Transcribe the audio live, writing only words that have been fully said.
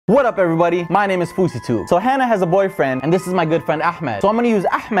What up everybody, my name is fouseyTUBE. So Hannah has a boyfriend and this is my good friend Ahmed. So I'm gonna use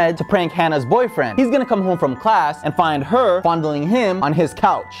Ahmed to prank Hannah's boyfriend. He's gonna come home from class and find her fondling him on his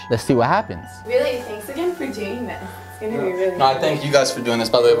couch. Let's see what happens. Really, thanks again for doing this. It's gonna be really No, I thank you guys for doing this,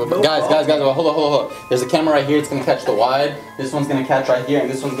 by the way. But guys, hold on. There's a camera right here, it's gonna catch the wide. This one's gonna catch right here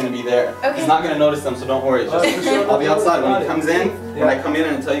and this one's gonna be there. Okay. He's not gonna notice them, so don't worry. I'll be outside when he comes in. When I come in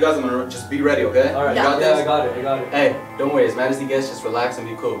and tell you guys, I'm gonna just be ready, okay? Alright, you got this? I got it. Hey, don't worry, as mad as he gets, just relax and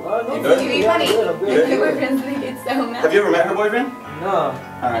be cool. You Do good? you be funny? You good? My boyfriend's gonna get so mad. Have you ever met her boyfriend? No.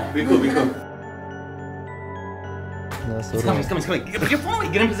 Alright, be cool. He's coming. Get your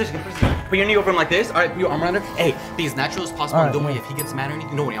phone, get in position, Put your knee over him like this. Alright, put your arm around her. Hey, be as natural as possible. Right. Don't worry, if he gets mad or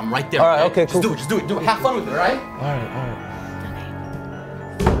anything, don't worry, I'm right there. Alright, okay, cool. Just do it. Have fun with it, alright? Alright.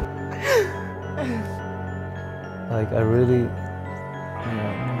 Like, I really... I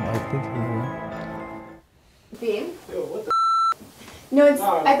think Babe? Yo, what the No, it's...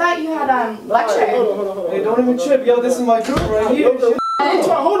 I thought you had, lecture. Hold on. Hey, don't even trip. Yo, this is my girl right here.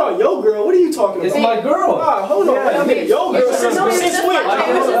 Hold on, yo girl, what are you talking about? It's my girl. Hold on, I mean, yo girl since when?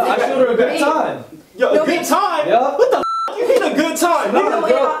 I showed her a good time. Yo, a good time? Yeah. What the f*** you mean a good time?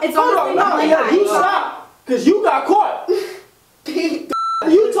 No, it's hold on, you stop. Cause you got caught. What are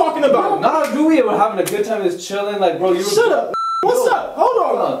you talking about? Nah, dude, we were having a good time, just chilling, like, bro, you were... Shut up. What's up?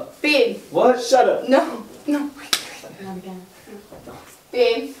 Hold on. Babe. What? Shut up. No. Not again.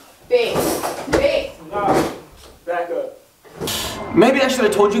 Babe. Nah, back up. Maybe I should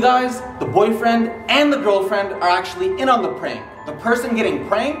have told you guys, the boyfriend and the girlfriend are actually in on the prank. The person getting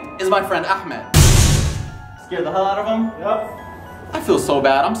pranked is my friend Ahmed. Scared the hell out of him? Yep. I feel so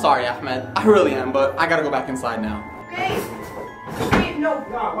bad. I'm sorry, Ahmed. I really am, but I gotta go back inside now. Babe, no.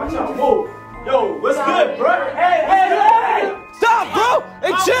 Nah, watch out. Whoa. Yo, what's good, bro? Hey! Stop, bro!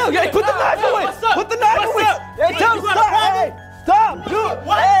 Hey, chill! Hey, put the knife away! Put the knife away! Hey, tell him stop! Hey! Stop, dude!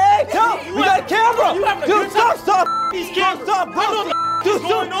 Hey, tell him! We got a camera! Dude, stop! These cameras. Stop, bro! Dude,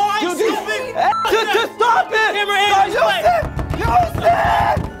 going on? just stop it!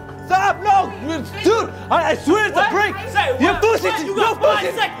 Yousef! Stop! No! Dude, I swear it's a prank! You're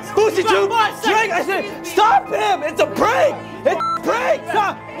fouseyTUBE! Drink! I said, stop him! It's a prank! It's a prank!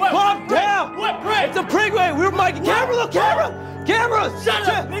 Stop! Calm down! What prank? It's a prank! Wait, we're miking. Camera! Cameras! Shut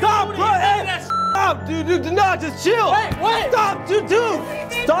up! Stop, bro! Hey! Stop, dude! No, just chill! Wait! Stop, dude!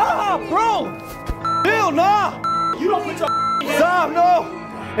 Stop, bro! Chill, nah! You don't put your Stop, no!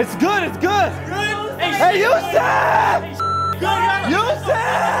 It's good! Hey, Yousef!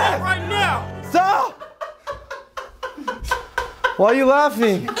 Yousef! right now! Stop! Why are you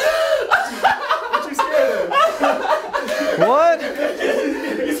laughing? What you scared of? What?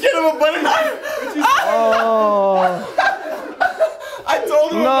 You scared of a butter knife? Oh. I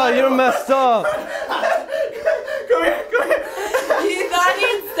told him. No, you're messed up. Come here. You thought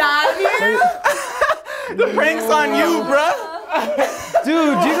he'd stab you? The prank's on you, bruh.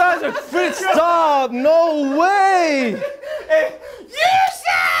 Dude, you guys are freak. Stop! No way! Hey,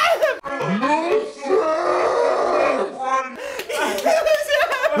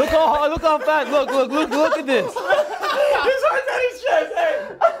 Look how fast. Look at this. This hurts at his chest. Hey.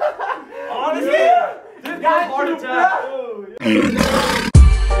 Honestly, this guy's heart attack.